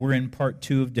We're in part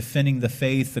 2 of Defending the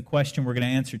Faith. The question we're going to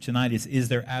answer tonight is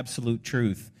there absolute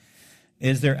truth?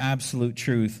 Is there absolute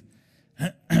truth?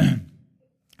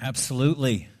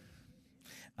 Absolutely.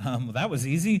 Well, that was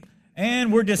easy.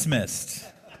 And we're dismissed.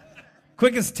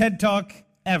 Quickest TED Talk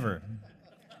ever.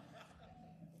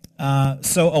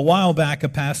 So a while back, a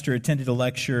pastor attended a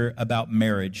lecture about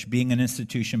marriage being an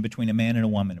institution between a man and a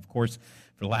woman. Of course,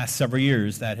 for the last several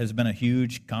years, that has been a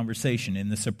huge conversation in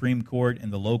the Supreme Court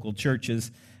and the local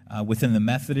churches. Within the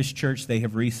Methodist Church, they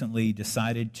have recently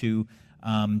decided to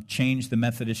change the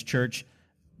Methodist Church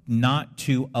not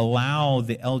to allow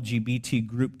the LGBT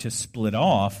group to split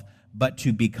off, but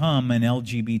to become an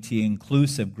LGBT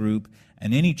inclusive group,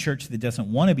 and any church that doesn't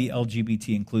want to be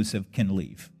LGBT inclusive can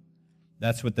leave.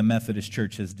 That's what the Methodist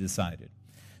Church has decided.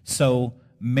 So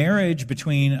marriage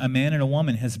between a man and a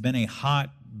woman has been a hot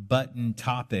button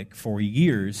topic for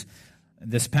years.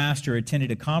 This pastor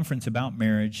attended a conference about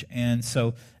marriage, and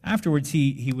so afterwards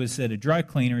he was at a dry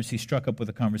cleaner's. He struck up with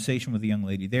a conversation with a young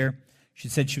lady there. She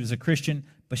said she was a Christian,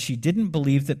 but she didn't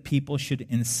believe that people should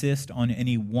insist on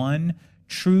any one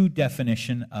true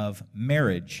definition of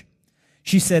marriage.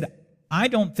 She said, I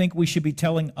don't think we should be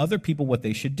telling other people what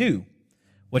they should do.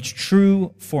 What's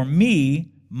true for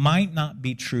me might not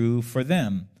be true for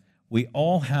them. We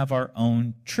all have our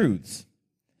own truths.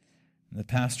 And the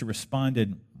pastor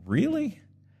responded, really?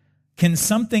 Can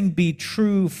something be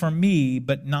true for me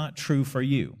but not true for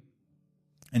you?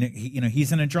 And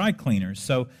he's in a dry cleaner,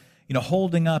 so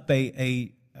holding up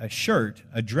a shirt,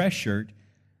 a dress shirt.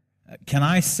 Can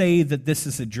I say that this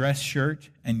is a dress shirt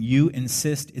and you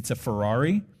insist it's a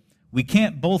Ferrari? We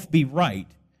can't both be right.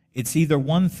 It's either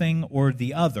one thing or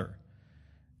the other.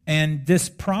 And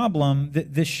this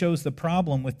shows the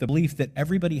problem with the belief that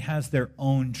everybody has their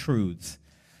own truths.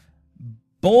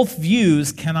 Both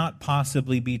views cannot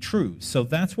possibly be true. So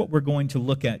that's what we're going to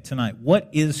look at tonight. What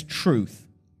is truth?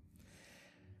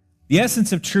 The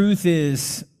essence of truth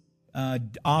is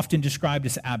often described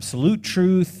as absolute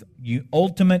truth,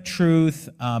 ultimate truth.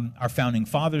 Our founding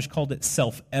fathers called it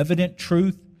self-evident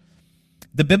truth.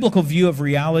 The biblical view of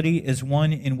reality is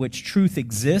one in which truth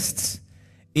exists,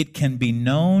 it can be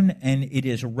known, and it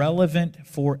is relevant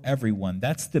for everyone.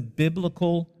 That's the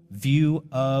biblical view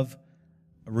of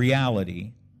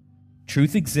reality.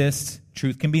 Truth exists,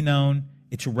 truth can be known,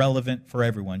 it's relevant for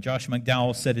everyone. Josh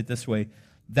McDowell said it this way,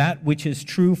 that which is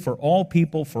true for all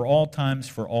people, for all times,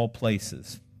 for all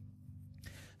places.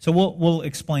 So we'll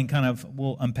explain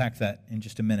we'll unpack that in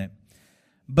just a minute.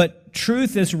 But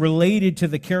truth is related to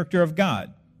the character of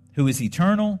God, who is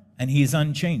eternal and He is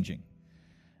unchanging.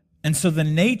 And so the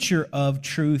nature of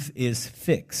truth is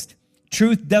fixed.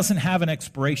 Truth doesn't have an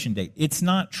expiration date. It's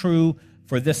not true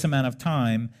for this amount of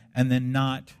time and then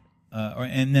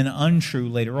and then untrue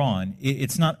later on.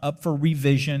 It's not up for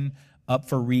revision, up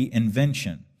for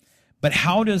reinvention. But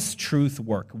how does truth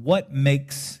work? What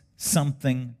makes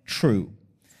something true?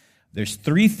 There's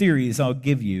 3 theories I'll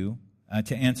give you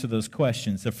to answer those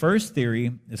questions. The first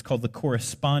theory is called the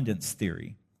correspondence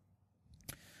theory.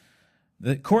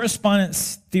 The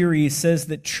correspondence theory says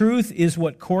that truth is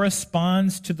what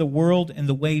corresponds to the world and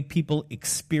the way people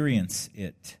experience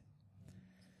it.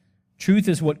 Truth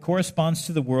is what corresponds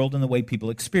to the world and the way people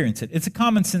experience it. It's a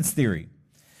common sense theory.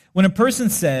 When a person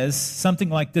says something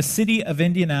like, the city of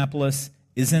Indianapolis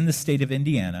is in the state of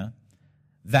Indiana,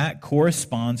 that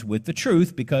corresponds with the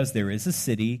truth because there is a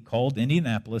city called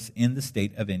Indianapolis in the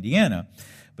state of Indiana.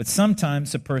 But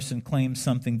sometimes a person claims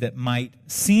something that might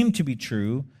seem to be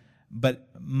true, but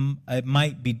it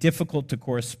might be difficult to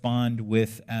correspond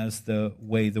with as the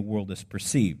way the world is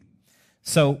perceived.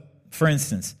 So, for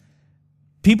instance,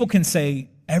 people can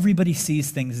say everybody sees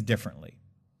things differently,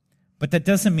 but that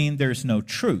doesn't mean there's no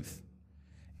truth.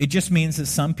 It just means that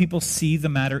some people see the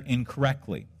matter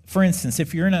incorrectly. For instance,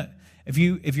 if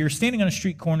you're standing on a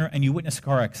street corner and you witness a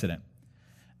car accident,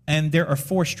 and there are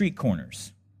 4 street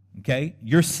corners, okay?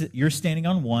 You're standing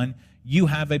on one. You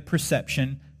have a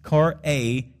perception car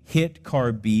A hit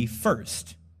car B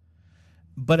first.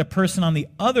 But a person on the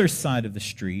other side of the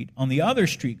street, on the other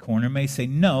street corner, may say,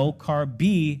 no, car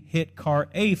B hit car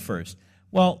A first.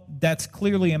 Well, that's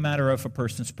clearly a matter of a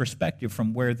person's perspective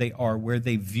from where they are, where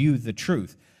they view the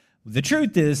truth. The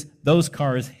truth is those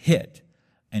cars hit.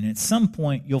 And at some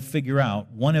point, you'll figure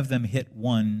out one of them hit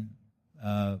one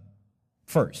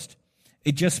first.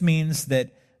 It just means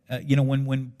that,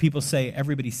 when people say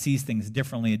everybody sees things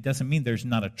differently, it doesn't mean there's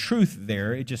not a truth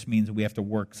there. It just means we have to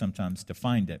work sometimes to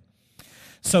find it.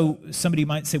 So somebody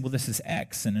might say, well, this is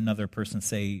X, and another person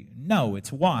say, no,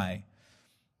 it's Y.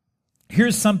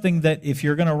 Here's something that if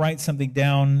you're going to write something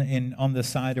down on the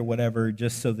side or whatever,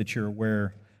 just so that you're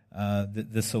aware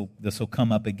this will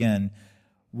come up again.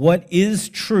 What is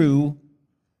true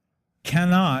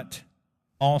cannot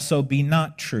also be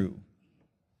not true.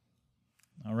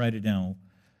 I'll write it down.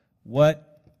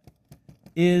 What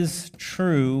is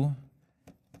true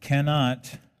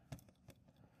cannot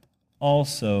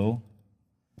also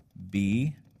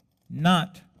be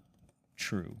not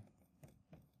true.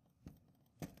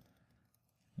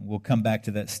 We'll come back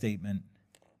to that statement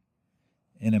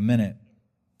in a minute.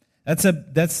 That's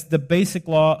the basic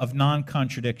law of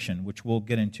non-contradiction, which we'll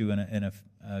get into in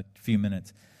a few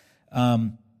minutes.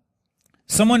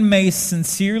 Someone may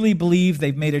sincerely believe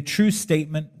they've made a true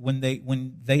statement when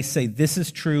they say this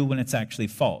is true when it's actually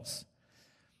false.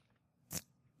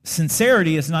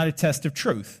 Sincerity is not a test of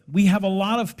truth. We have a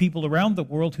lot of people around the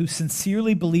world who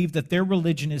sincerely believe that their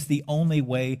religion is the only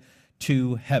way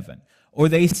to heaven. Or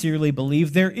they sincerely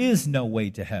believe there is no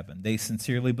way to heaven. They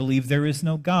sincerely believe there is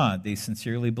no God. They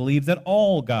sincerely believe that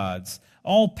all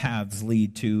paths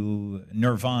lead to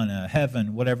nirvana,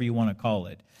 heaven, whatever you want to call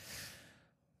it.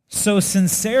 So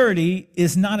sincerity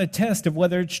is not a test of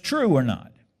whether it's true or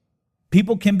not.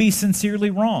 People can be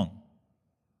sincerely wrong.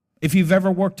 If you've ever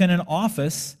worked in an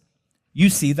office, you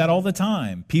see that all the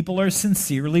time. People are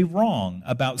sincerely wrong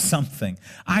about something.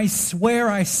 I swear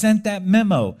I sent that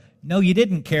memo. No, you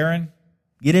didn't, Karen.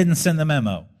 You didn't send the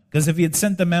memo. Because if you had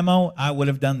sent the memo, I would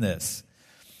have done this.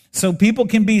 So people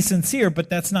can be sincere, but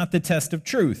that's not the test of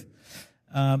truth.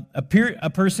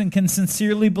 A person can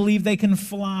sincerely believe they can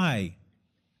fly.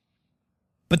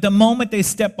 But the moment they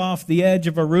step off the edge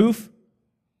of a roof,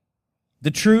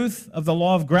 the truth of the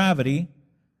law of gravity,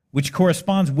 which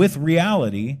corresponds with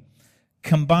reality,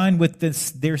 combined with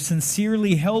their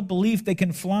sincerely held belief they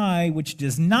can fly, which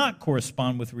does not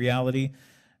correspond with reality,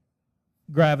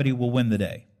 gravity will win the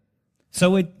day.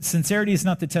 So sincerity is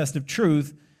not the test of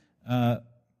truth.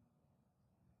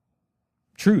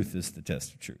 Truth is the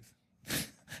test of truth.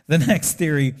 The next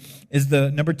theory is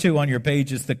number 2 on your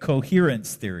page is the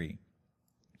coherence theory.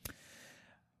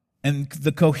 And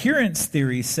the coherence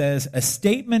theory says a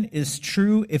statement is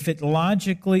true if it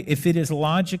is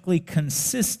logically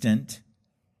consistent.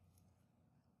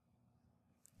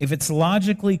 If it's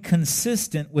logically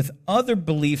consistent with other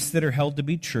beliefs that are held to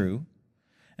be true,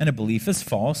 and a belief is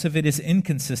false if it is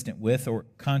inconsistent with or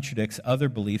contradicts other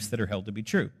beliefs that are held to be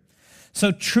true.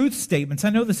 So truth statements,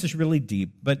 I know this is really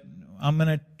deep, but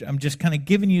I'm just kind of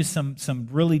giving you some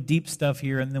really deep stuff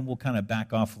here, and then we'll kind of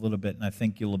back off a little bit, and I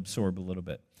think you'll absorb a little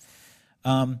bit.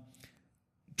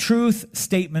 Truth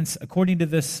statements, according to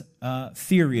this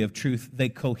theory of truth, they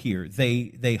cohere.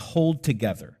 They hold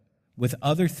together with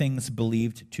other things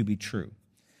believed to be true.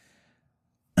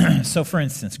 So, for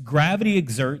instance, gravity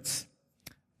exerts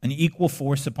an equal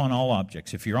force upon all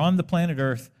objects. If you're on the planet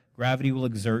Earth, gravity will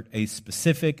exert a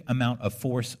specific amount of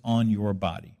force on your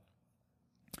body.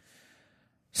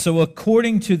 So,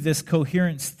 according to this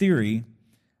coherence theory,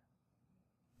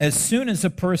 as soon as a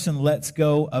person lets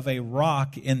go of a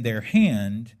rock in their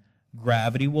hand,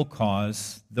 gravity will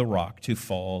cause the rock to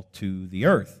fall to the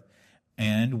earth.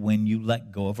 And when you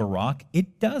let go of a rock,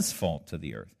 it does fall to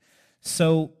the earth.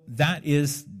 So that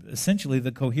is essentially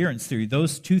the coherence theory.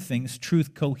 Those two things,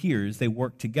 truth coheres, they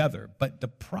work together. But the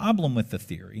problem with the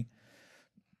theory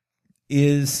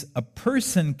is a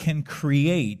person can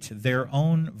create their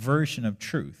own version of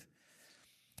truth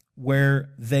where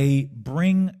they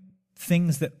bring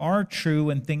things that are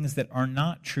true and things that are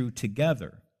not true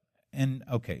together. And,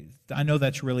 okay, I know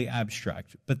that's really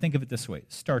abstract, but think of it this way.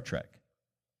 Star Trek.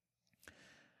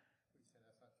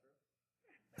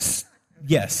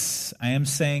 Yes, I am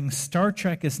saying Star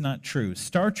Trek is not true.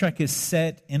 Star Trek is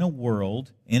set in a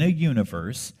world, in a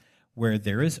universe, where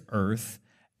there is Earth,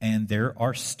 and there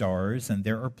are stars, and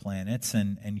there are planets,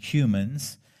 and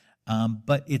humans.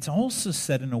 But it's also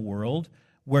set in a world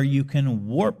where you can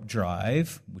warp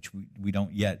drive, which we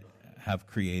don't yet have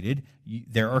created.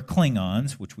 There are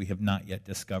Klingons, which we have not yet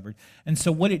discovered. And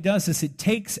so what it does is it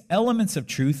takes elements of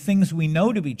truth, things we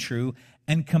know to be true,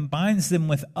 and combines them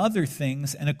with other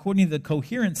things. And according to the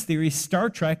coherence theory, Star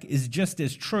Trek is just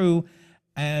as true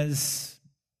as...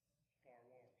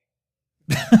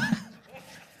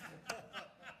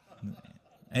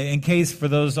 In case for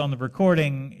those on the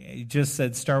recording, it just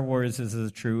said Star Wars is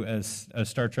as true as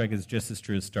Star Trek is just as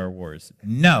true as Star Wars.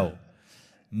 No.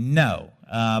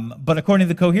 But according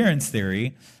to the coherence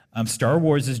theory, Star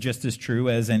Wars is just as true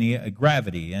as any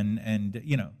gravity,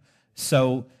 and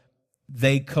so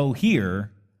they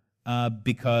cohere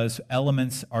because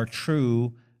elements are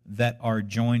true that are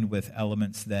joined with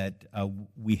elements that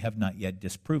we have not yet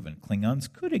disproven.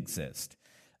 Klingons could exist.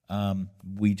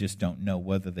 We just don't know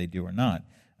whether they do or not.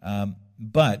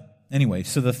 But anyway,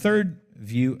 so the third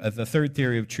the third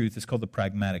theory of truth is called the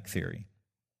pragmatic theory.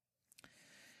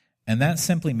 And that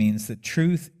simply means that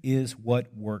truth is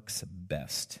what works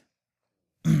best.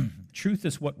 Truth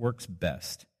is what works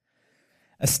best.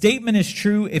 A statement is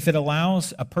true if it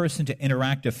allows a person to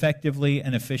interact effectively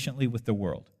and efficiently with the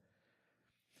world.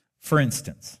 For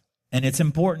instance, and it's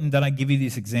important that I give you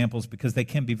these examples because they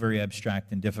can be very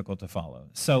abstract and difficult to follow.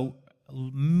 So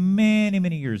many,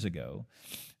 many years ago,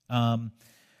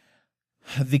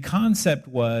 the concept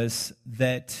was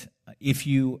that if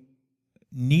you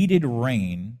needed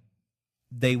rain,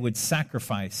 they would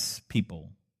sacrifice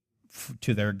people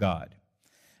to their god.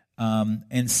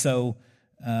 And so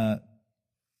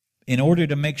in order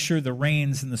to make sure the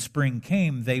rains in the spring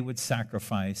came, they would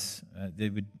sacrifice, they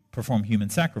would perform human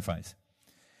sacrifice.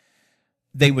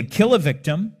 They would kill a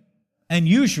victim, and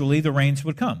usually the rains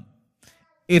would come.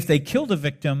 If they killed a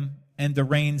victim and the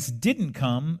rains didn't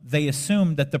come, they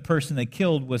assumed that the person they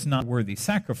killed was not worthy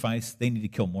sacrifice. They need to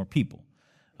kill more people.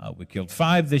 We killed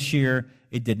 5 this year.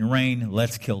 It didn't rain.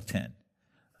 Let's kill 10.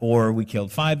 Or we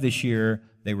killed 5 this year.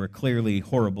 They were clearly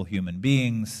horrible human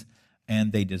beings,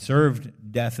 and they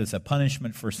deserved death as a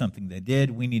punishment for something they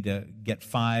did. We need to get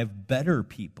 5 better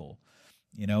people,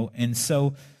 And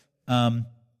so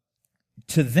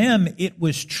to them, it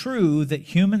was true that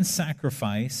human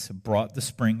sacrifice brought the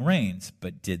spring rains.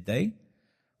 But did they?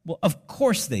 Well, of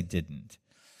course they didn't.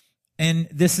 And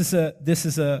this is an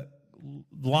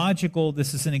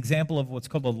example of what's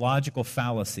called a logical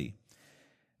fallacy.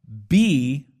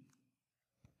 B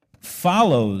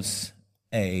follows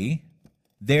A,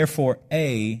 therefore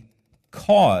A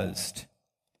caused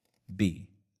B.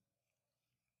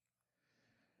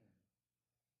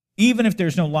 Even if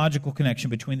there's no logical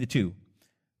connection between the two.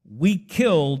 We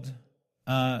killed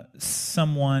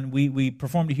someone, we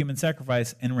performed a human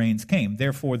sacrifice, and rains came.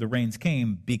 Therefore, the rains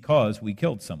came because we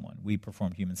killed someone. We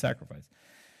performed human sacrifice.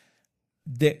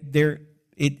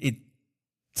 It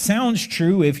sounds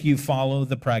true if you follow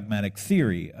the pragmatic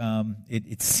theory.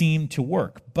 It seemed to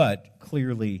work, but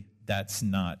clearly that's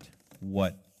not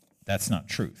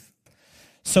truth.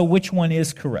 So which one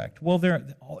is correct? Well,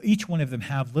 each one of them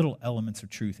have little elements of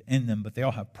truth in them, but they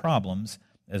all have problems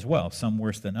as well, some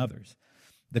worse than others.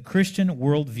 The Christian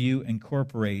worldview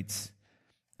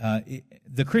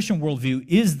the Christian worldview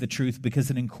is the truth because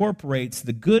it incorporates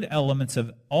the good elements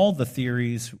of all the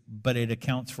theories, but it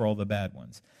accounts for all the bad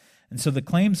ones. And so the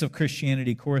claims of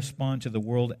Christianity correspond to the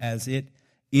world as it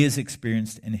is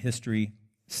experienced and history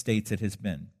states it has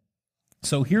been.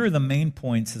 So here are the main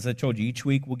points. As I told you, each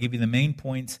week we'll give you the main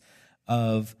points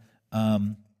of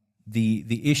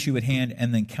the issue at hand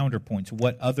and then counterpoints,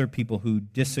 what other people who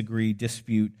disagree,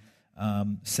 dispute,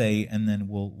 say, and then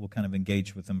we'll kind of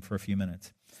engage with them for a few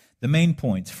minutes. The main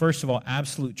points. First of all,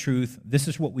 absolute truth. This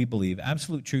is what we believe.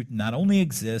 Absolute truth not only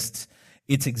exists,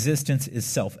 its existence is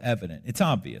self-evident. It's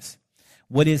obvious.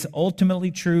 What is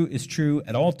ultimately true is true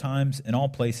at all times, in all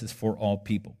places, for all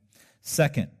people.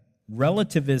 Second,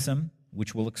 relativism,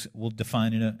 which we'll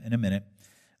define in a minute.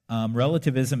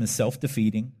 Relativism is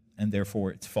self-defeating, and therefore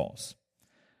it's false.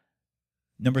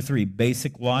 Number 3,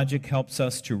 basic logic helps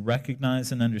us to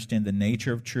recognize and understand the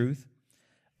nature of truth.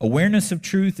 Awareness of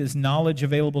truth is knowledge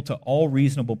available to all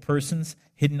reasonable persons,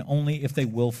 hidden only if they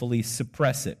willfully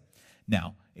suppress it.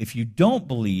 Now, if you don't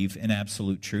believe in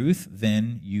absolute truth,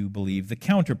 then you believe the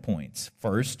counterpoints.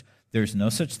 First, there's no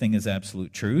such thing as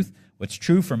absolute truth. What's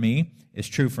true for me is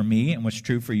true for me, and what's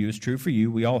true for you is true for you.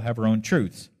 We all have our own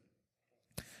truths.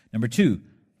 Number 2,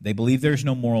 they believe there's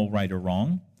no moral right or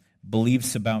wrong.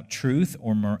 Beliefs about truth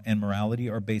and morality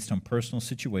are based on personal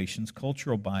situations,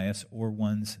 cultural bias, or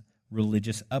one's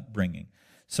religious upbringing.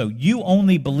 So you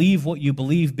only believe what you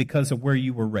believe because of where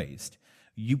you were raised.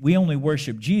 We only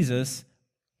worship Jesus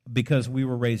because we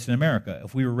were raised in America.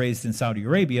 If we were raised in Saudi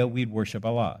Arabia, we'd worship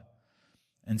Allah.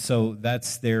 And so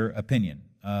that's their opinion.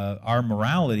 Our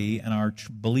morality and our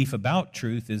belief about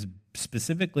truth is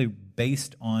specifically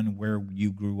based on where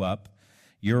you grew up,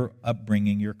 your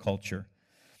upbringing, your culture.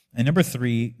 And number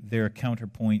 3, their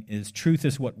counterpoint is truth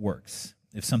is what works.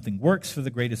 If something works for the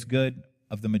greatest good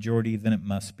of the majority, then it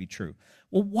must be true.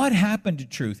 Well, what happened to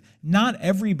truth? Not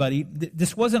everybody,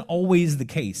 this wasn't always the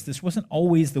case. This wasn't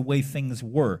always the way things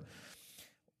were.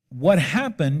 What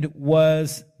happened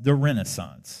was the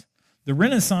Renaissance. The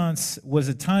Renaissance was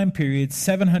a time period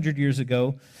 700 years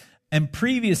ago, and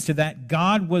previous to that,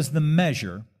 God was the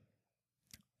measure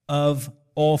of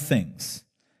all things.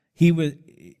 He was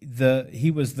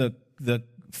the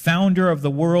founder of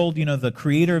the world, the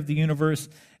creator of the universe,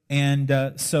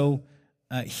 and so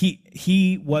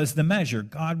he was the measure.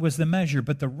 God was the measure,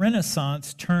 but the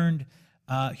Renaissance turned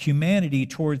humanity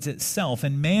towards itself,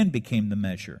 and man became the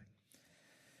measure.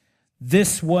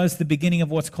 This was the beginning of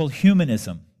what's called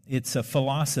humanism. It's a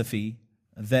philosophy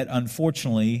that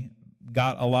unfortunately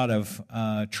got a lot of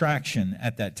traction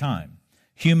at that time.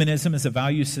 Humanism is a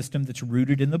value system that's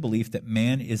rooted in the belief that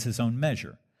man is his own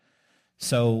measure.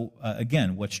 So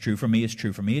again, what's true for me is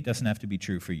true for me. It doesn't have to be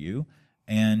true for you.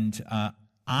 And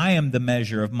I am the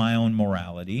measure of my own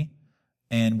morality.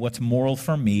 And what's moral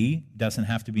for me doesn't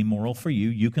have to be moral for you.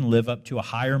 You can live up to a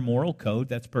higher moral code.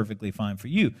 That's perfectly fine for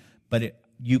you. But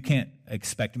you can't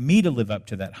expect me to live up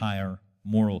to that higher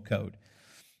moral code.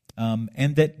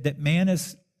 And that man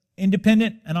is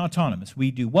independent and autonomous.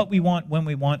 We do what we want, when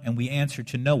we want, and we answer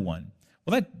to no one.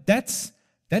 Well, that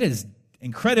is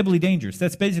incredibly dangerous.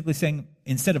 That's basically saying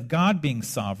instead of God being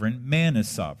sovereign, man is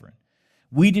sovereign.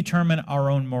 We determine our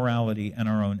own morality and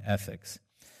our own ethics.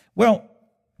 Well,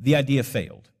 the idea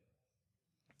failed.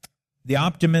 The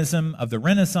optimism of the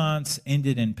Renaissance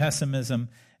ended in pessimism,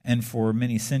 and for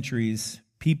many centuries,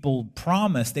 people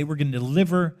promised they were going to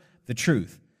deliver the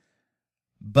truth.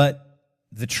 But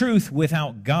the truth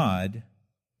without God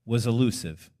was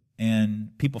elusive,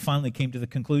 and people finally came to the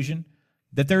conclusion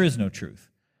that there is no truth.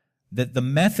 That the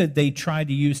method they tried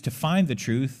to use to find the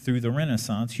truth through the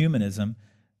Renaissance, humanism,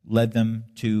 led them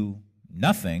to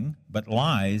nothing but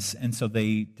lies, and so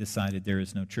they decided there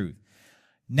is no truth.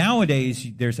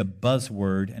 Nowadays, there's a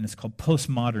buzzword, and it's called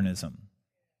postmodernism.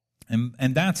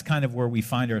 And that's kind of where we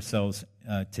find ourselves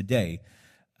today.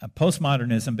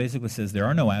 Postmodernism basically says there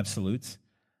are no absolutes,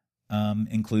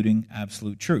 including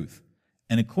absolute truth.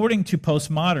 And according to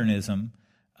postmodernism,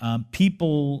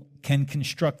 people can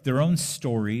construct their own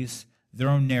stories, their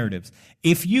own narratives.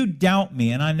 If you doubt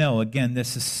me, and I know, again,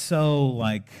 this is so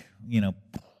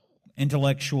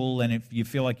intellectual, and if you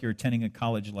feel like you're attending a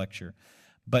college lecture,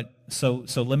 but so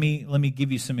let me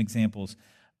give you some examples.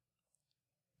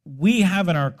 We have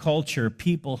in our culture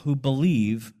people who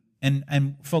believe,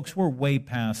 and folks, we're way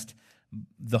past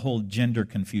the whole gender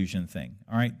confusion thing.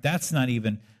 All right, that's not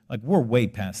even we're way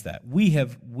past that. We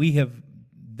have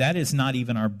that is not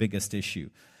even our biggest issue.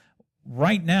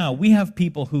 Right now, we have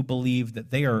people who believe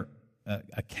that they are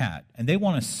a cat, and they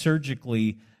want to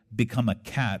surgically become a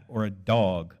cat or a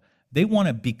dog. They want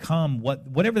to become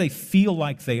whatever they feel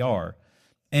like they are.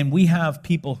 And we have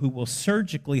people who will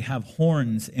surgically have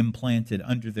horns implanted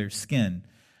under their skin.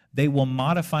 They will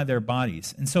modify their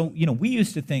bodies. And so, we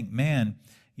used to think, man,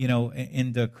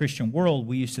 in the Christian world,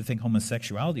 we used to think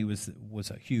homosexuality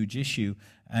was a huge issue,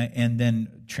 and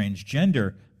then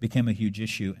transgender became a huge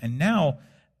issue. And now,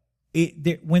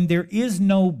 when there is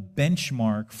no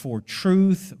benchmark for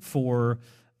truth, for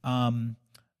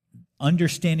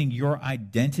understanding your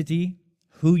identity,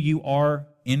 who you are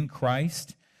in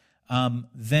Christ,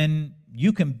 then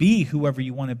you can be whoever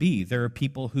you want to be. There are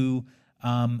people who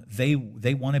they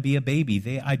want to be a baby.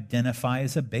 They identify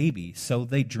as a baby, so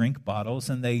they drink bottles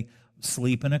and they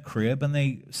sleep in a crib and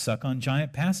they suck on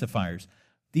giant pacifiers.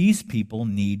 These people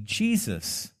need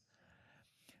Jesus.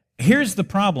 Here's the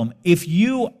problem. If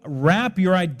you wrap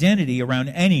your identity around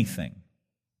anything,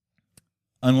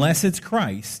 unless it's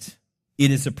Christ,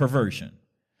 it is a perversion.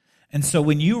 And so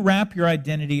when you wrap your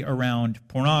identity around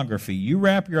pornography, you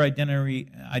wrap your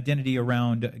identity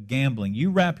around gambling,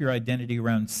 you wrap your identity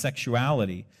around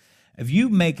sexuality, if you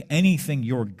make anything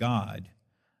your God,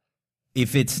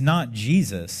 if it's not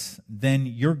Jesus, then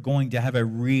you're going to have a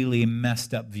really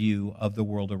messed up view of the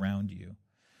world around you.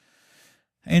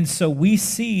 And so we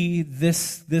see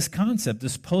this concept,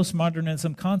 this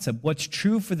postmodernism concept. What's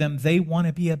true for them, they want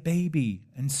to be a baby.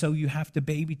 And so you have to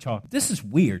baby talk. This is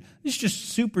weird. This is just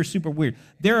super, super weird.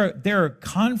 There are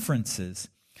conferences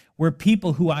where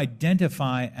people who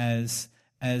identify as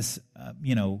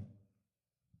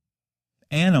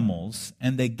animals,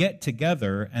 and they get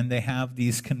together and they have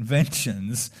these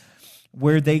conventions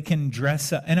where they can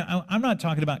dress up. And I'm not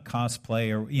talking about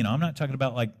cosplay or, I'm not talking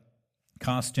about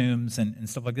costumes and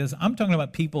stuff like this. I'm talking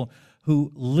about people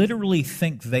who literally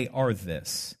think they are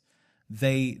this.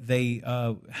 They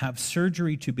have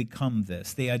surgery to become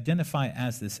this. They identify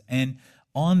as this. And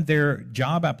on their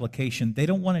job application, they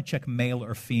don't want to check male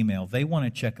or female. They want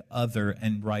to check other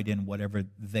and write in whatever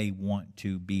they want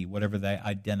to be, whatever they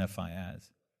identify as.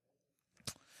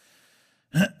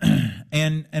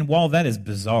 And while that is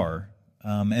bizarre,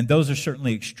 and those are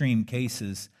certainly extreme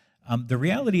cases, the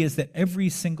reality is that every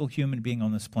single human being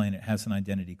on this planet has an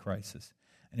identity crisis.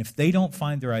 And if they don't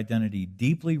find their identity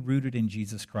deeply rooted in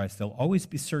Jesus Christ, they'll always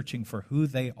be searching for who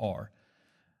they are.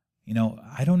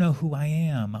 I don't know who I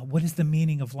am. What is the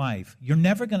meaning of life? You're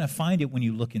never going to find it when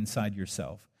you look inside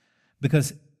yourself.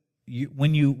 Because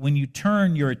when you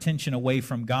turn your attention away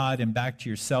from God and back to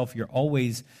yourself, you're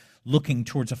always looking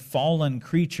towards a fallen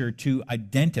creature to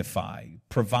identify,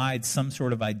 provide some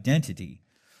sort of identity.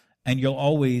 And you'll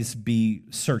always be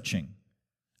searching,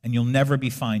 and you'll never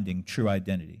be finding true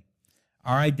identity.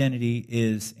 Our identity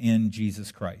is in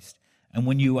Jesus Christ. And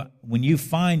when you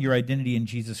find your identity in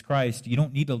Jesus Christ, you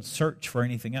don't need to search for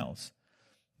anything else.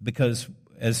 Because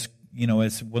as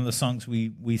one of the songs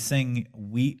we sing,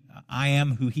 I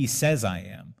am who he says I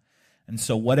am. And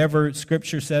so whatever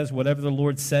Scripture says, whatever the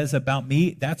Lord says about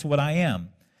me, that's what I am.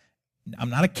 I'm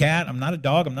not a cat, I'm not a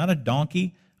dog, I'm not a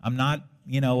donkey, I'm not,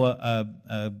 I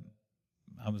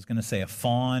was going to say a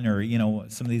fawn or,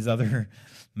 some of these other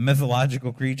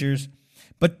mythological creatures.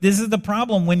 But this is the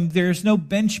problem. When there's no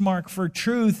benchmark for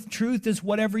truth, truth is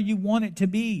whatever you want it to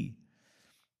be.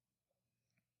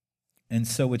 And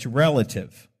so it's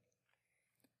relative.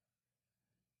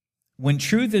 When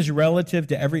truth is relative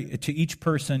to each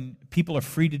person, people are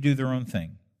free to do their own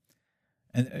thing.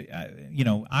 And,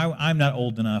 I'm not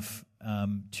old enough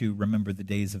to remember the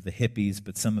days of the hippies,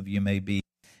 but some of you may be.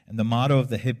 And the motto of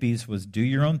the hippies was, do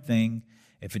your own thing.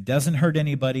 If it doesn't hurt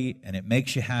anybody and it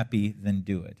makes you happy, then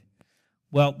do it.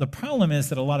 Well, the problem is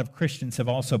that a lot of Christians have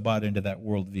also bought into that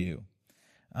worldview.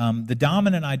 The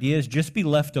dominant idea is just be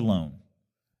left alone.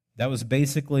 That was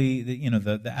basically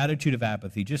the attitude of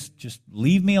apathy. Just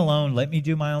leave me alone. Let me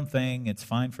do my own thing. It's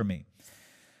fine for me.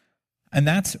 And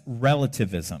that's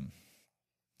relativism.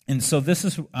 And so this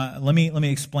is, let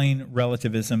me explain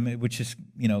relativism, which is,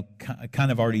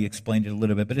 kind of already explained it a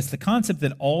little bit, but it's the concept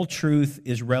that all truth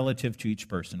is relative to each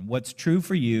person. What's true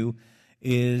for you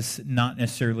is not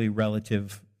necessarily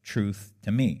relative truth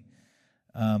to me.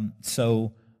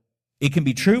 So it can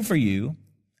be true for you,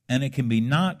 and it can be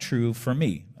not true for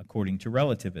me, according to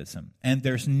relativism. And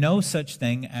there's no such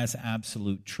thing as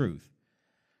absolute truth.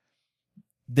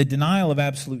 The denial of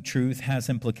absolute truth has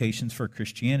implications for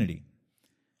Christianity.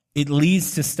 It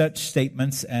leads to such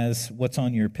statements as what's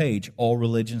on your page, all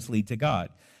religions lead to God.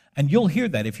 And you'll hear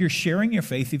that. If you're sharing your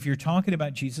faith, if you're talking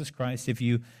about Jesus Christ, if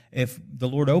the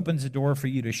Lord opens a door for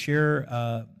you to share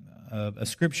a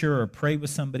scripture or pray with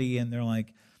somebody and they're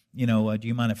like, do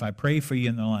you mind if I pray for you?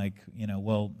 And they're like,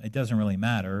 well, it doesn't really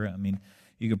matter. I mean,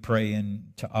 you could pray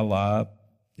to Allah,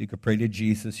 you could pray to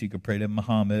Jesus, you could pray to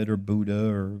Muhammad or Buddha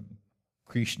or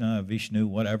Krishna, Vishnu,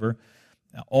 whatever.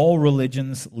 All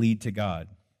religions lead to God.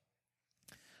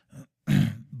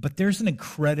 But there's an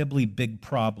incredibly big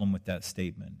problem with that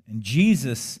statement. And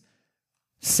Jesus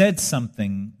said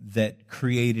something that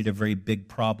created a very big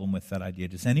problem with that idea.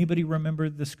 Does anybody remember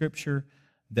the scripture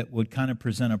that would kind of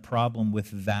present a problem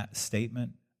with that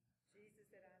statement? Jesus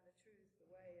said, I'm the truth,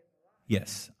 the way, and the life.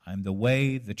 Yes, I'm the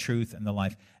way, the truth, and the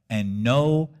life. And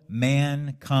no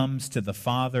man comes to the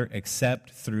Father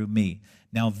except through me.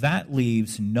 Now that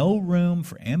leaves no room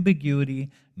for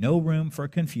ambiguity, no room for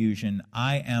confusion.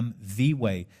 I am the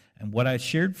way. And what I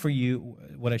shared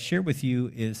with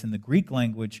you is in the Greek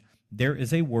language, there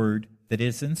is a word that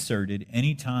is inserted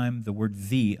anytime the word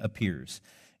the appears.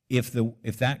 If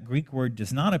that Greek word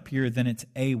does not appear, then it's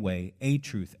a way, a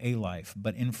truth, a life.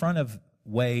 But in front of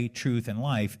way, truth, and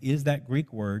life is that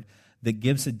Greek word that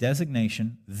gives a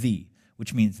designation, the,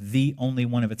 which means the only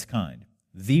one of its kind.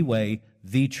 The way,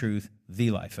 the truth,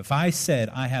 the life. If I said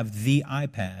I have the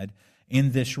iPad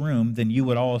in this room, then you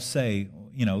would all say,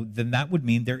 then that would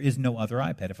mean there is no other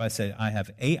iPad. If I said I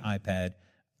have an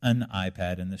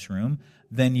iPad in this room,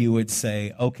 then you would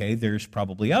say, okay, there's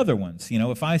probably other ones.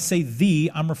 If I say the,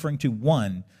 I'm referring to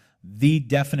one, the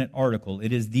definite article.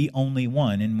 It is the only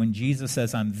one. And when Jesus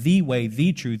says, I'm the way,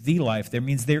 the truth, the life, that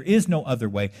means there is no other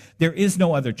way. There is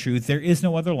no other truth. There is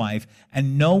no other life.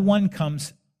 And no one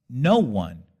comes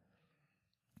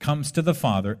to the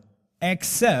Father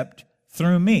except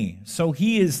through me. So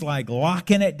he is like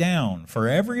locking it down for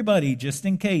everybody, just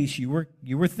in case you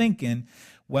were thinking,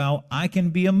 well, I can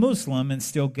be a Muslim and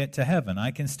still get to heaven.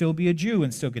 I can still be a Jew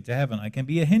and still get to heaven. I can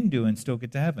be a Hindu and still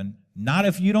get to heaven. Not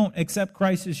if you don't accept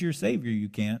Christ as your Savior, you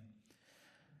can't.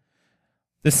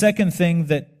 The second thing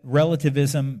that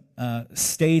relativism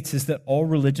states is that all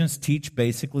religions teach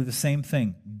basically the same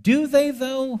thing. Do they,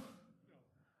 though?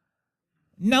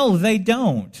 No, they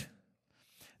don't.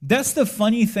 That's the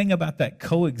funny thing about that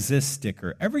coexist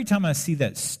sticker. Every time I see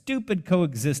that stupid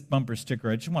coexist bumper sticker,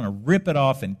 I just want to rip it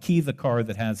off and key the car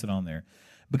that has it on there.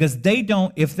 Because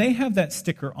if they have that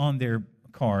sticker on their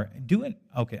car, do it.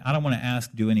 Okay, I don't want to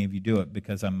ask, do any of you do it,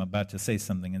 because I'm about to say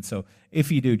something. And so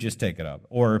if you do, just take it up.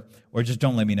 Or just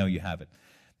don't let me know you have it.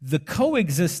 The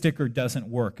coexist sticker doesn't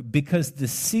work because the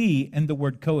C in the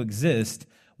word coexist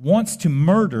wants to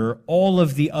murder all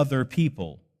of the other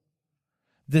people.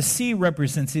 The C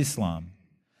represents Islam.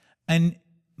 And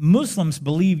Muslims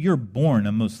believe you're born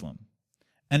a Muslim.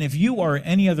 And if you are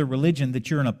any other religion, that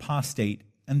you're an apostate.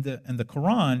 And the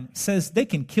Quran says they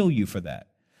can kill you for that.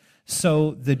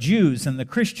 So the Jews and the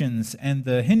Christians and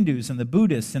the Hindus and the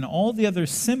Buddhists and all the other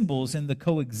symbols in the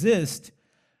coexist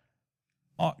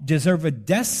deserve a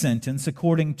death sentence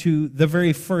according to the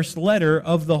very first letter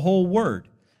of the whole word.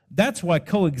 That's why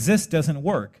coexist doesn't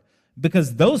work,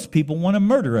 because those people want to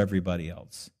murder everybody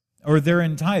else, or they're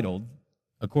entitled,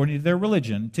 according to their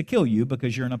religion, to kill you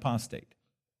because you're an apostate.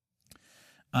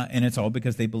 And it's all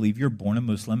because they believe you're born a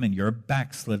Muslim and you're a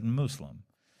backslidden Muslim.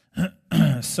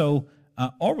 So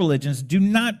all religions do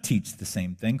not teach the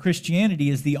same thing. Christianity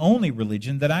is the only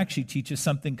religion that actually teaches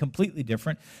something completely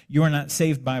different. You are not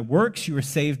saved by works. You are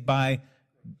saved by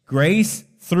grace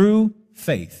through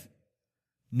faith.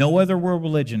 No other world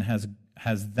religion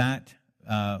has that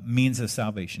means of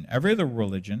salvation. Every other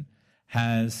religion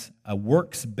has a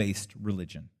works-based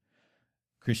religion.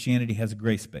 Christianity has a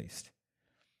grace-based.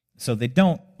 So they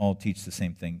don't all teach the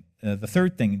same thing. The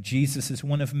third thing, Jesus is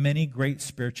one of many great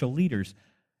spiritual leaders.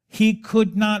 He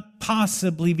could not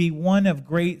possibly be one of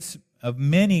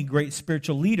many great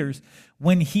spiritual leaders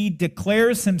when he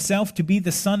declares himself to be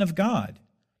the Son of God.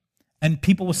 And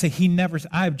people will say,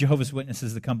 I have Jehovah's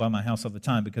Witnesses that come by my house all the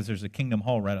time because there's a Kingdom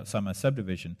Hall right outside my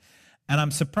subdivision. And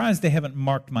I'm surprised they haven't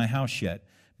marked my house yet,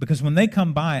 because when they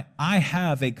come by, I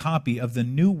have a copy of the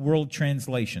New World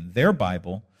Translation, their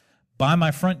Bible, by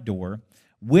my front door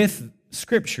with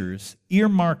scriptures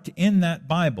earmarked in that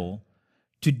Bible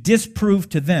to disprove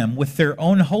to them with their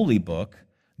own holy book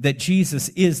that Jesus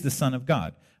is the Son of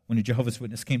God. When a Jehovah's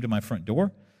Witness came to my front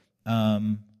door,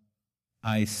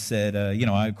 I said,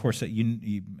 of course,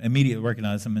 you immediately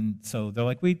recognize them. And so they're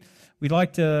like, we'd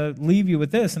like to leave you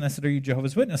with this. And I said, are you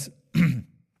Jehovah's Witness? And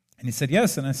he said,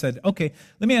 yes. And I said, okay,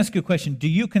 let me ask you a question. Do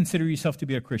you consider yourself to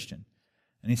be a Christian?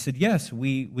 And he said, yes,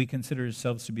 we consider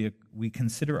ourselves to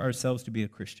be a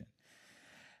Christian.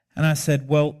 And I said,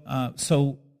 well,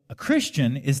 so a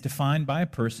Christian is defined by a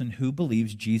person who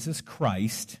believes Jesus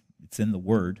Christ, it's in the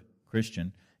word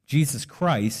Christian, Jesus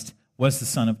Christ was the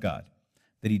Son of God,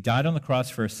 that he died on the cross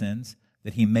for our sins,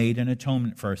 that he made an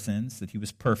atonement for our sins, that he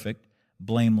was perfect,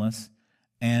 blameless,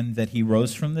 and that he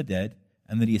rose from the dead,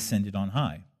 and that he ascended on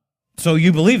high. So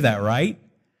you believe that, right?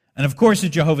 And of course the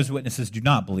Jehovah's Witnesses do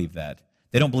not believe that.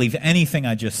 They don't believe anything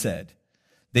I just said.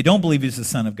 They don't believe he's the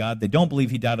Son of God. They don't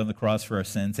believe he died on the cross for our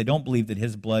sins. They don't believe that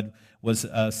his blood was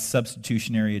a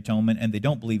substitutionary atonement, and they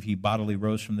don't believe he bodily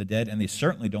rose from the dead, and they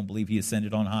certainly don't believe he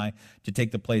ascended on high to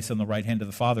take the place on the right hand of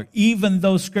the Father, even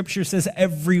though Scripture says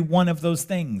every one of those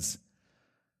things.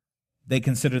 They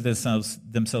consider themselves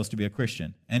to be a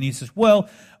Christian. And he says, well,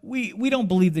 we don't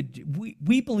believe that.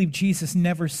 We believe Jesus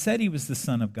never said he was the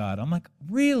Son of God. I'm like,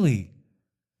 really?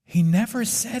 He never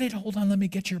said it? Hold on, let me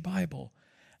get your Bible.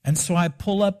 And so I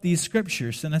pull up these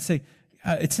scriptures and I say,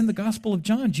 it's in the Gospel of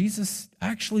John. Jesus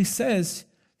actually says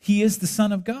he is the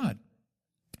Son of God.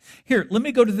 Here, let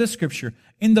me go to this scripture.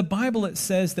 In the Bible, it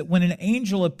says that when an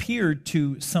angel appeared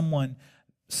to someone,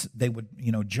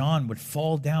 John would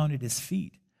fall down at his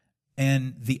feet.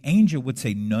 And the angel would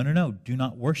say, no, do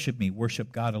not worship me.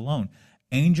 Worship God alone.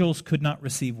 Angels could not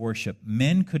receive worship.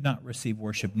 Men could not receive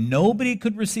worship. Nobody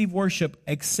could receive worship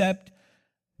except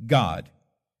God.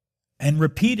 And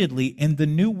repeatedly in the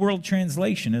New World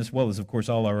Translation, as well as, of course,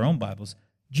 all our own Bibles,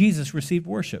 Jesus received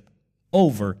worship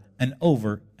over and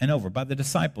over and over by the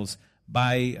disciples,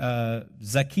 by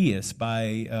Zacchaeus,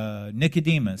 by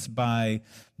Nicodemus, by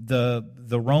the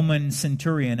Roman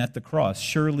centurion at the cross.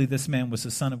 Surely this man was the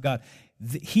Son of God.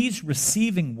 He's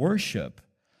receiving worship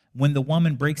when the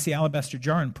woman breaks the alabaster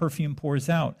jar and perfume pours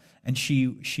out, and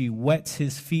she wets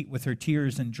his feet with her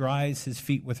tears and dries his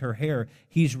feet with her hair.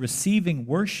 He's receiving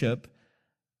worship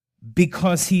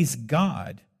because he's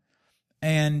God.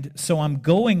 And so I'm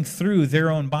going through their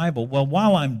own Bible. Well,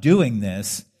 while I'm doing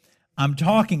this, I'm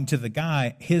talking to the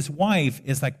guy. His wife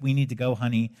is like, we need to go,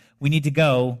 honey. We need to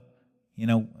go.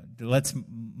 Let's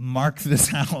mark this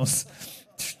house.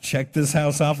 Check this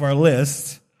house off our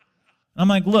list. I'm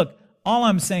like, look, all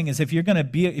I'm saying is if you're going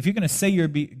to say you're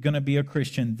going to be a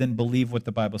Christian, then believe what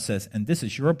the Bible says. And this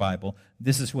is your Bible.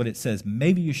 This is what it says.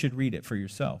 Maybe you should read it for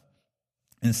yourself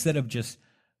instead of just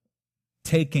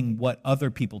taking what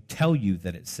other people tell you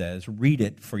that it says. Read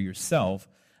it for yourself,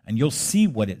 and you'll see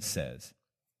what it says.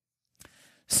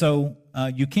 So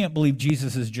you can't believe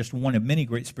Jesus is just one of many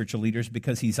great spiritual leaders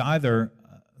because he's either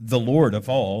the Lord of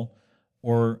all,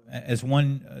 or as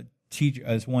one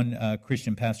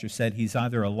Christian pastor said, he's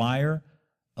either a liar,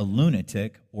 a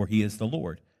lunatic, or he is the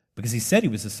Lord. Because he said he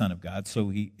was the Son of God,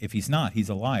 so if he's not, he's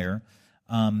a liar.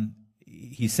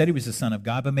 He said he was the Son of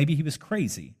God, but maybe he was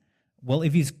crazy. Well,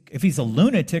 if he's a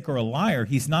lunatic or a liar,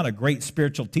 he's not a great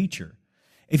spiritual teacher.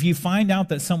 If you find out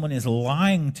that someone is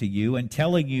lying to you and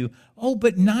telling you, oh,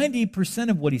 but 90%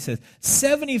 of what he says,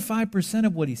 75%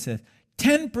 of what he says,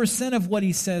 10% of what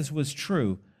he says was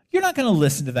true, you're not going to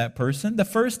listen to that person. The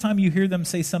first time you hear them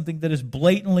say something that is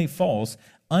blatantly false,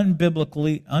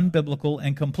 unbiblical,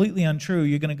 and completely untrue,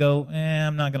 you're going to go,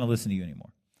 I'm not going to listen to you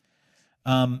anymore.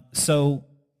 So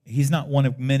he's not one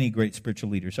of many great spiritual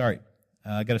leaders. All right,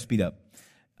 I got to speed up.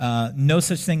 No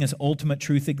such thing as ultimate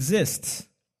truth exists.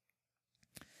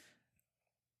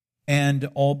 And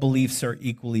all beliefs are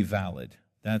equally valid.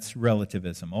 That's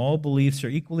relativism. All beliefs are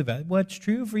equally valid. What's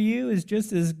true for you is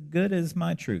just as good as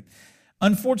my truth.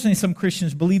 Unfortunately, some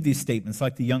Christians believe these statements,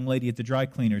 like the young lady at the dry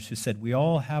cleaners who said, we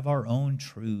all have our own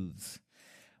truths.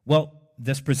 Well,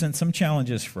 this presents some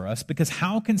challenges for us, because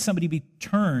how can somebody be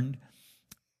convinced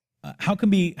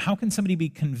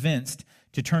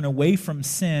to turn away from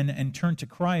sin and turn to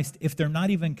Christ if they're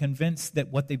not even convinced that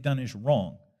what they've done is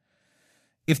wrong?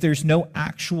 If there's no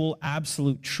actual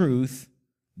absolute truth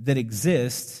that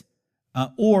exists,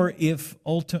 or if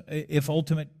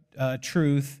ultimate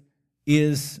truth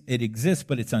exists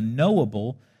but it's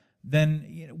unknowable,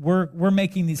 then we're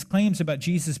making these claims about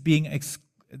Jesus being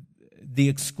the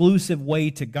exclusive way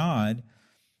to God,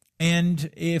 and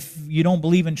if you don't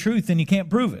believe in truth, then you can't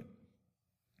prove it.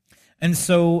 And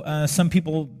so some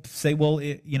people say, well,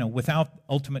 without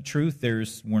ultimate truth,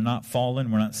 we're not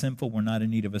fallen, we're not sinful, we're not in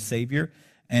need of a Savior,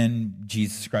 and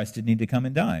Jesus Christ didn't need to come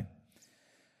and die.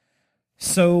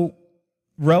 So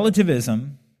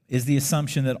relativism is the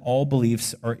assumption that all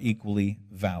beliefs are equally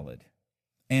valid.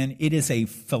 And it is a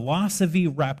philosophy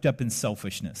wrapped up in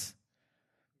selfishness.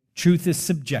 Truth is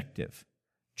subjective.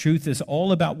 Truth is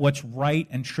all about what's right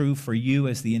and true for you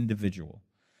as the individual.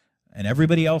 And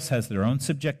everybody else has their own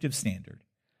subjective standard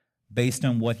based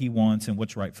on what he wants and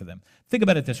what's right for them. Think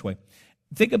about it this way.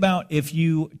 Think about if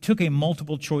you took a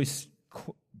multiple choice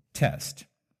test.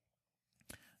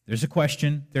 There's a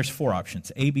question, there's 4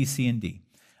 options, A, B, C, and D.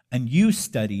 And you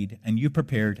studied and you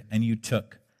prepared and you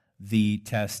took the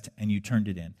test and you turned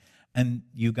it in. And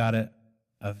you got a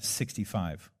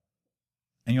 65.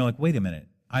 And you're like, wait a minute,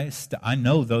 I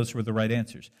know those were the right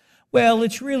answers. Well,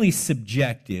 it's really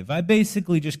subjective. I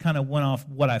basically just kind of went off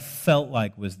what I felt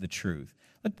like was the truth.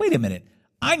 Like, wait a minute,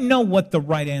 I know what the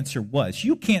right answer was.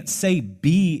 You can't say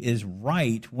B is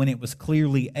right when it was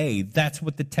clearly A. That's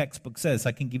what the textbook says.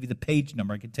 I can give you the page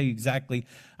number. I can tell you exactly.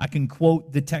 I can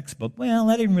quote the textbook. Well,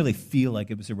 I didn't really feel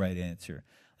like it was the right answer.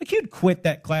 Like, you'd quit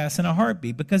that class in a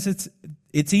heartbeat because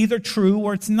it's either true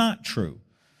or it's not true.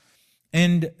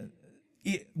 And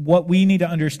what we need to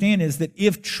understand is that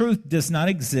if truth does not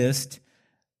exist,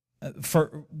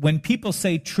 when people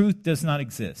say truth does not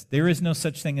exist, there is no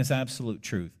such thing as absolute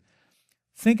truth.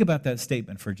 Think about that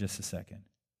statement for just a second.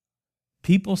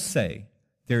 People say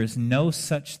there is no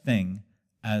such thing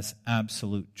as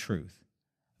absolute truth.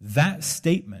 That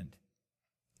statement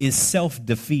is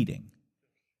self-defeating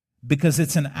because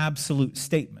it's an absolute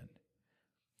statement.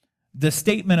 The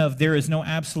statement of there is no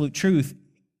absolute truth,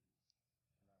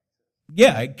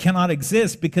 it cannot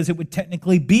exist because it would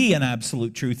technically be an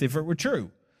absolute truth if it were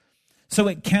true. So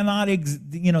it cannot,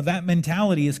 that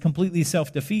mentality is completely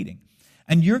self-defeating.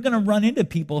 And you're going to run into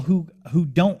people who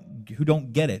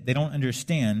don't get it. They don't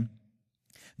understand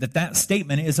that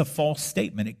statement is a false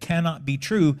statement. It cannot be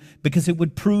true because it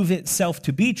would prove itself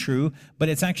to be true, but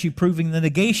it's actually proving the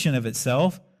negation of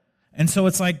itself. And so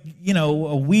it's like,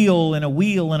 a wheel and a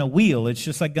wheel and a wheel. It's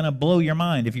just like going to blow your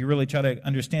mind if you really try to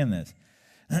understand this.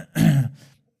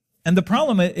 And the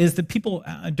problem is that people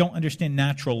don't understand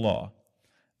natural law.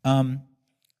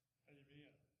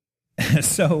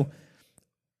 So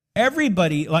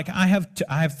everybody, like I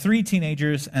have 3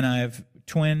 teenagers and I have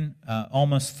twin,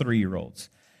 almost 3-year-olds.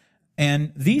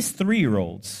 And these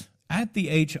 3-year-olds, at the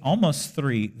age almost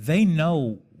 3, they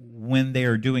know when they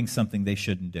are doing something they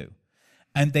shouldn't do.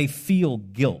 And they feel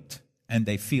guilt and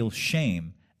they feel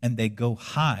shame and they go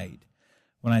hide.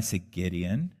 When I say,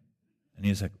 Gideon, and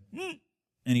he's like,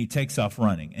 and he takes off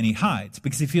running and he hides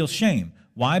because he feels shame.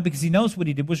 Why? Because he knows what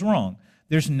he did was wrong.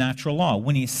 There's natural law.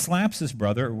 When he slaps his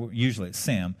brother, usually it's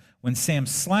Sam, when Sam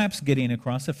slaps Gideon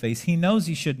across the face, he knows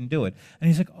he shouldn't do it. And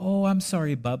he's like, oh, I'm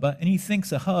sorry, Bubba. And he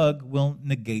thinks a hug will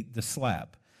negate the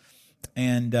slap.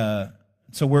 And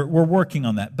so we're working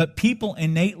on that. But people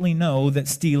innately know that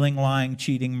stealing, lying,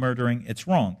 cheating, murdering, it's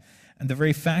wrong. And the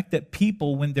very fact that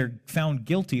people, when they're found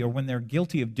guilty or when they're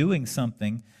guilty of doing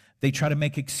something, they try to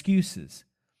make excuses.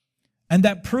 And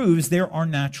that proves there are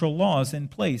natural laws in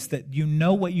place, that you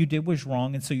know what you did was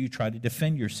wrong, and so you try to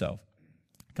defend yourself.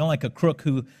 Kind of like a crook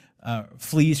who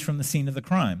flees from the scene of the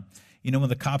crime. When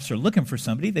the cops are looking for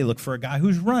somebody, they look for a guy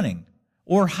who's running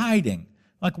or hiding.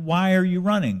 Like, why are you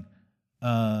running?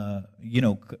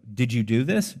 Did you do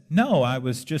this? No, I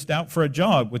was just out for a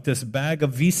jog with this bag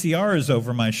of VCRs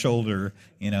over my shoulder,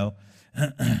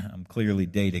 I'm clearly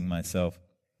dating myself.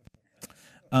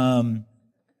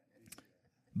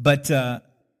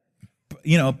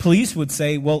 Police would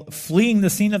say, well, fleeing the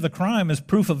scene of the crime is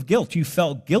proof of guilt. You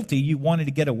felt guilty. You wanted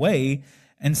to get away.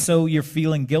 And so you're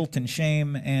feeling guilt and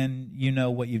shame, and you know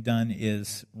what you've done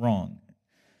is wrong.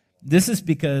 This is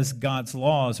because God's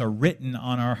laws are written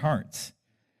on our hearts.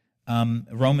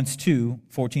 Romans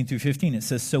 2:14-15, it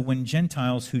says, "So when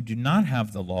Gentiles who do not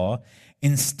have the law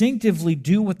instinctively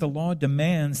do what the law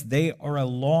demands, they are a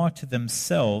law to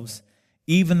themselves,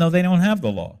 even though they don't have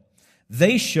the law.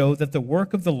 They show that the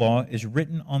work of the law is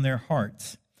written on their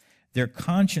hearts. Their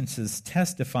consciences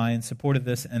testify in support of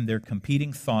this, and their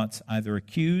competing thoughts either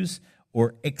accuse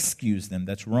or excuse them."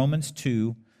 That's Romans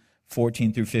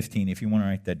 2:14-15, if you want to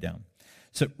write that down.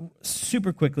 So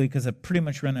super quickly, because I've pretty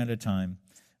much run out of time.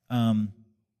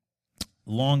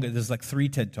 There's like 3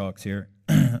 TED Talks here.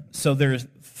 So there's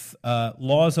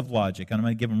laws of logic, and I'm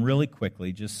going to give them really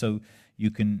quickly just so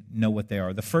you can know what they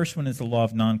are. The first one is the law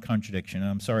of non-contradiction, and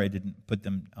I'm sorry I didn't put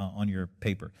them on your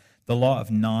paper. The law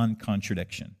of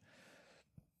non-contradiction.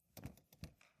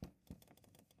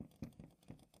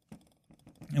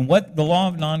 And what the law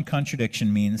of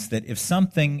non-contradiction means, that if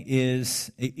something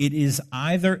is, it is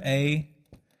either A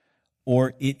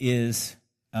or it is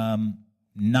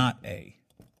not A.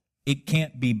 It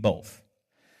can't be both.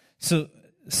 So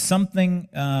something,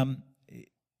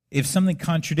 if something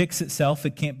contradicts itself,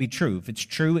 it can't be true. If it's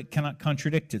true, it cannot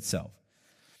contradict itself.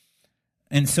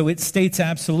 And so it states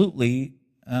absolutely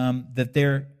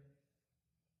that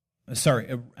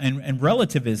and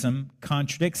relativism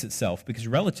contradicts itself, because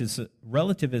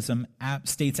relativism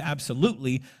states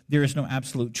absolutely there is no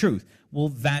absolute truth. Well,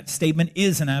 that statement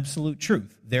is an absolute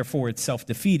truth. Therefore, it's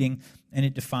self-defeating, and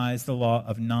it defies the law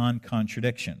of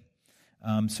non-contradiction.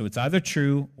 So it's either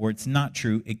true or it's not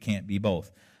true. It can't be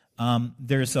both.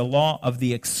 There's a law of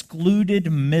the excluded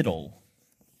middle.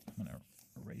 I'm going to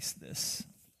erase this.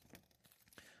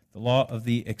 The law of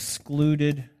the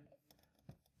excluded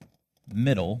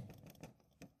middle.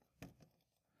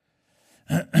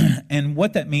 And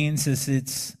what that means is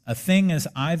it's a thing is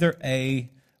either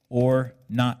A or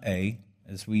not A,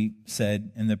 as we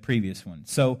said in the previous one.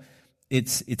 So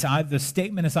it's either the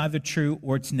statement is either true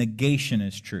or its negation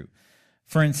is true.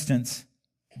 For instance,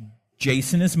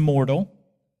 Jason is mortal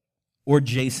or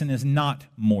Jason is not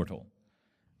mortal.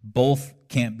 Both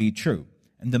can't be true.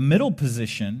 And the middle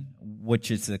position,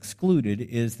 which is excluded,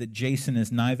 is that Jason is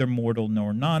neither mortal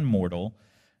nor non-mortal.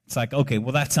 It's like, okay,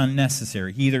 well, that's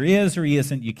unnecessary. He either is or he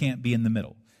isn't. You can't be in the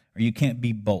middle, or you can't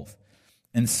be both.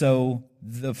 And so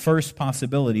the first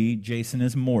possibility, Jason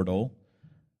is mortal,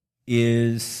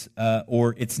 is,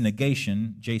 or its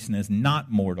negation, Jason is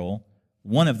not mortal.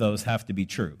 One of those have to be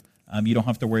true. You don't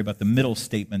have to worry about the middle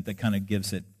statement that kind of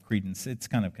gives it credence. It's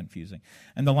kind of confusing.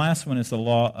 And the last one is the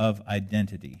law of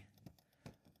identity.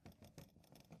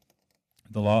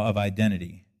 The law of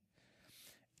identity.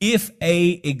 If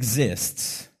A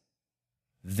exists,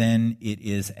 then it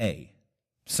is A.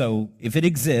 So if it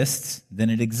exists, then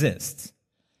it exists.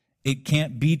 It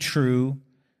can't be true,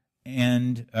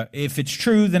 and if it's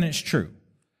true, then it's true.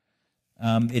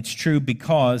 It's true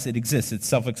because it exists. It's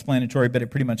self-explanatory, but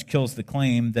it pretty much kills the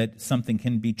claim that something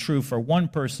can be true for one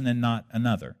person and not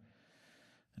another.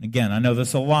 And again, I know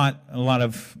there's a lot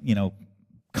of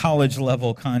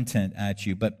college-level content at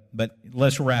you, but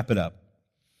let's wrap it up.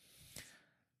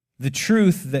 The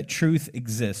truth that truth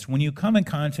exists. When you come in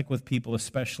contact with people,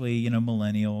 especially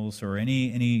millennials or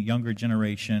any younger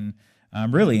generation,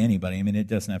 really anybody. I mean, it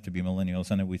doesn't have to be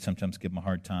millennials. I know we sometimes give them a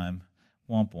hard time.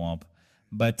 Womp womp.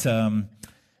 But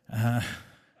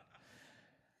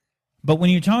when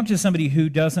you talk to somebody who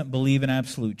doesn't believe in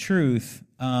absolute truth,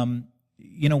 we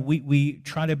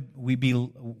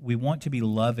want to be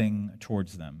loving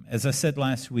towards them. As I said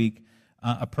last week,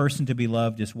 a person to be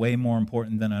loved is way more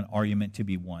important than an argument to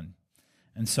be won.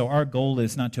 And so our goal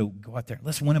is not to go out there,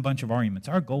 let's win a bunch of arguments.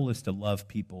 Our goal is to love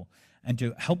people and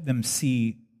to help them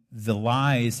see the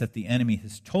lies that the enemy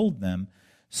has told them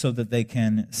so that they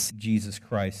can see Jesus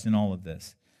Christ in all of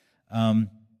this.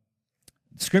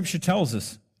 Scripture tells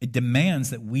us, it demands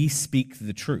that we speak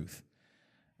the truth.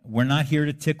 We're not here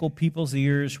to tickle people's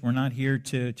ears. We're not here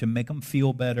to make them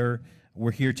feel better.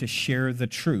 We're here to share the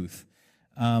truth.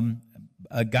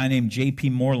 A guy named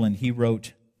J.P. Moreland, he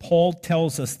wrote, Paul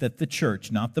tells us that the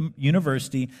church, not the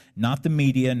university, not the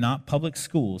media, not public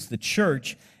schools, the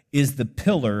church is the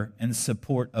pillar and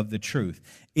support of the truth.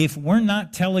 If we're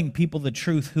not telling people the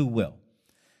truth, who will?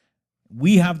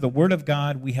 We have the Word of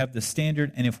God, we have the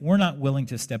standard, and if we're not willing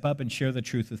to step up and share the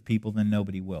truth with people, then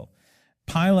nobody will.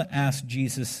 Pilate asked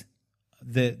Jesus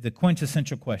the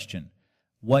quintessential question,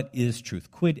 what is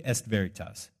truth? Quid est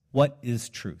veritas? What is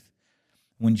truth?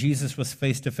 When Jesus was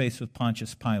face to face with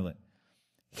Pontius Pilate,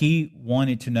 he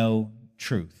wanted to know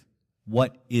truth.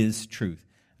 What is truth?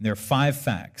 And there are 5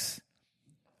 facts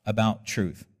about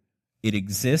truth. It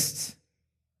exists,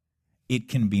 it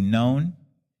can be known,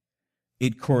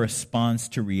 it corresponds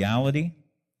to reality,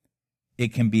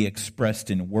 it can be expressed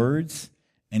in words,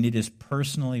 and it is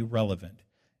personally relevant.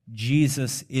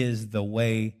 Jesus is the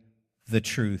way, the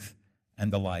truth,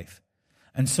 and the life.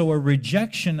 And so a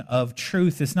rejection of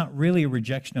truth is not really a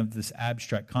rejection of this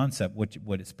abstract concept,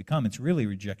 what it's become. It's really a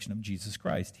rejection of Jesus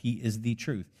Christ. He is the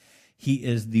truth. He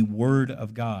is the Word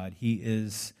of God. He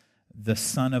is the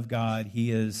Son of God.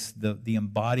 He is the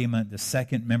embodiment, the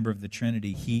second member of the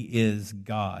Trinity. He is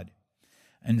God.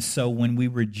 And so when we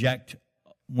reject,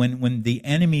 when the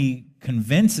enemy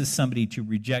convinces somebody to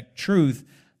reject truth,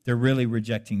 they're really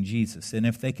rejecting Jesus. And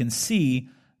if they can see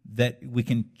that we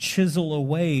can chisel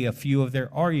away a few of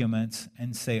their arguments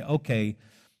and say, okay,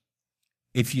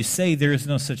 if you say there is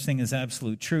no such thing as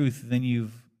absolute truth, then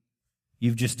you've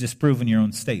just disproven your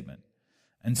own statement.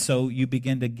 And so you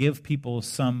begin to give people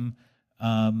some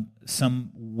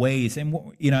ways. And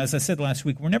as I said last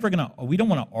week, we don't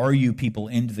want to argue people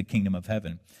into the kingdom of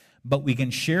heaven, but we can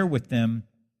share with them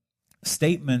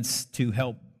statements to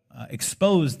help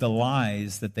expose the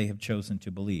lies that they have chosen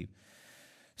to believe.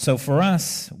 So for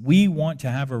us, we want to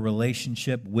have a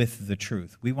relationship with the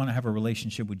truth. We want to have a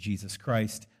relationship with Jesus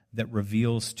Christ that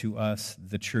reveals to us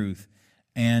the truth.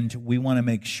 And we want to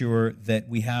make sure that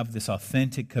we have this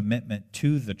authentic commitment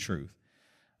to the truth.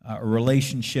 A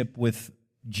relationship with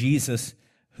Jesus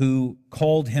who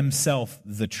called himself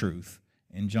the truth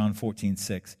in John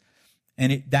 14:6.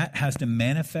 And that has to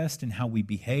manifest in how we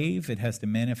behave. It has to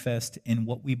manifest in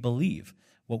what we believe,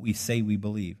 what we say we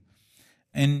believe.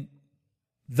 And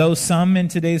though some in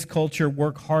today's culture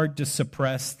work hard to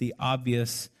suppress the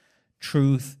obvious,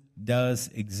 truth does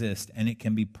exist, and it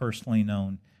can be personally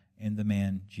known in the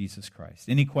man Jesus Christ.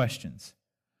 Any questions?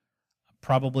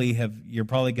 You're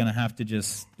probably going to have to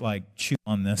just chew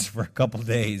on this for a couple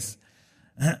days.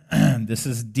 This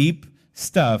is deep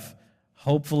stuff.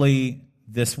 Hopefully,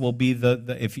 this will be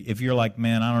if you're like,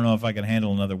 man, I don't know if I can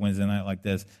handle another Wednesday night like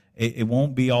this. It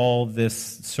won't be all this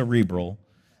cerebral,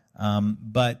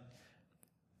 but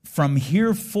from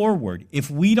here forward, if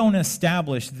we don't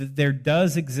establish that there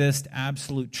does exist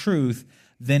absolute truth,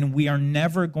 then we are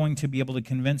never going to be able to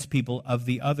convince people of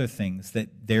the other things, that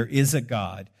there is a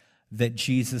God, that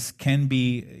Jesus can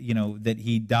be, that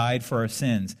he died for our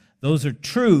sins. Those are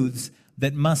truths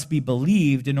that must be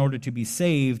believed in order to be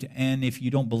saved, and if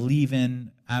you don't believe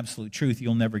in absolute truth,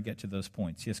 you'll never get to those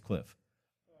points. Yes, Cliff?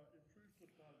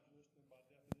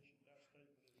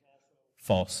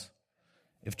 False.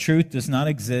 If truth does not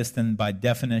exist, then by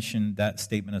definition, that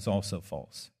statement is also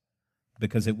false,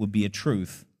 because it would be a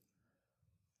truth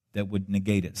that would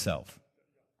negate itself.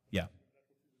 Yeah.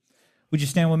 Would you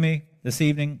stand with me this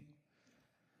evening?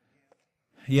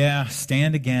 Yeah,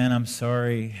 stand again. I'm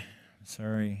sorry.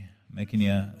 Making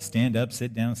you stand up,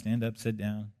 sit down, stand up, sit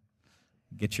down.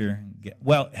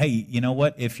 Well, hey, you know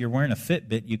what? If you're wearing a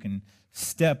Fitbit, you can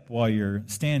step while you're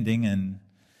standing. And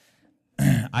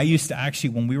I used to actually,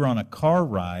 when we were on a car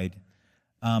ride,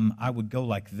 I would go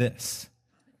like this.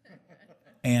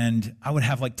 And I would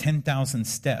have 10,000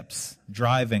 steps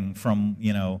driving from,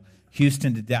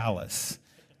 Houston to Dallas.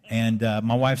 And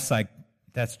my wife's like,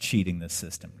 that's cheating this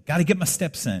system. Got to get my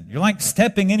steps in. You're like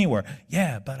stepping anywhere.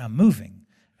 Yeah, but I'm moving.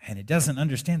 And it doesn't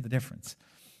understand the difference.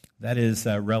 That is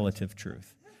relative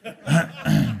truth. All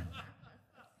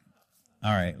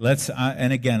right,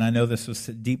 and again, I know this was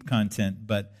deep content,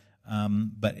 but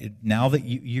now that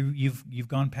you've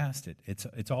gone past it,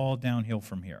 it's all downhill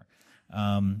from here.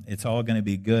 It's all going to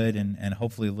be good and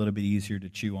hopefully a little bit easier to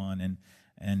chew on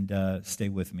and stay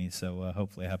with me. So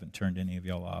hopefully I haven't turned any of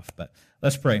y'all off. But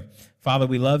let's pray. Father,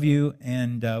 we love you,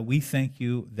 and we thank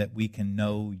you that we can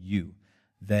know you,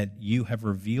 that you have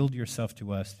revealed yourself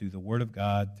to us through the Word of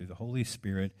God, through the Holy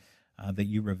Spirit, that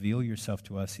you reveal yourself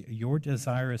to us. Your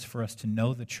desire is for us to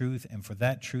know the truth and for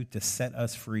that truth to set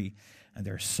us free. And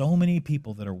there are so many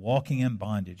people that are walking in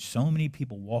bondage, so many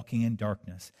people walking in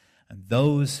darkness. And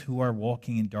those who are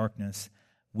walking in darkness,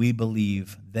 we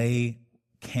believe they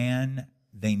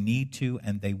need to,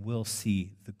 and they will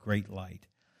see the great light.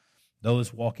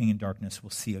 Those walking in darkness will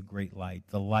see a great light,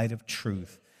 the light of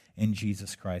truth in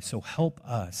Jesus Christ. So help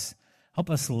us Help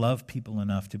us love people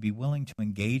enough to be willing to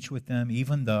engage with them,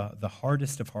 even the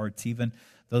hardest of hearts, even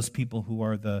those people who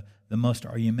are the most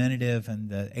argumentative and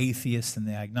the atheists and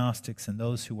the agnostics and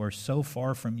those who are so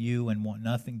far from you and want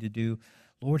nothing to do.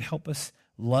 Lord, help us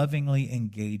lovingly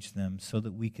engage them so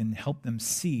that we can help them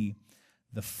see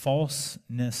the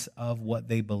falseness of what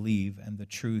they believe and the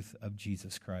truth of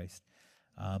Jesus Christ.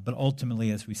 But ultimately,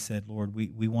 as we said, Lord,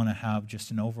 we want to have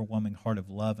just an overwhelming heart of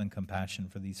love and compassion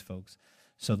for these folks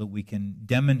so that we can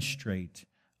demonstrate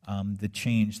the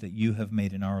change that you have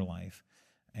made in our life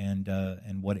and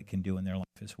what it can do in their life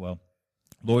as well.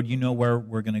 Lord, you know where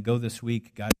we're going to go this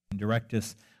week. God, direct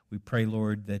us. We pray,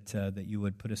 Lord, that you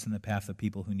would put us in the path of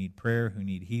people who need prayer, who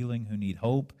need healing, who need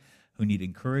hope, who need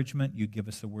encouragement. You give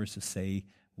us the words to say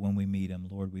when we meet them.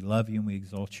 Lord, we love you and we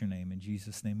exalt your name. In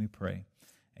Jesus' name we pray.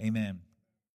 Amen.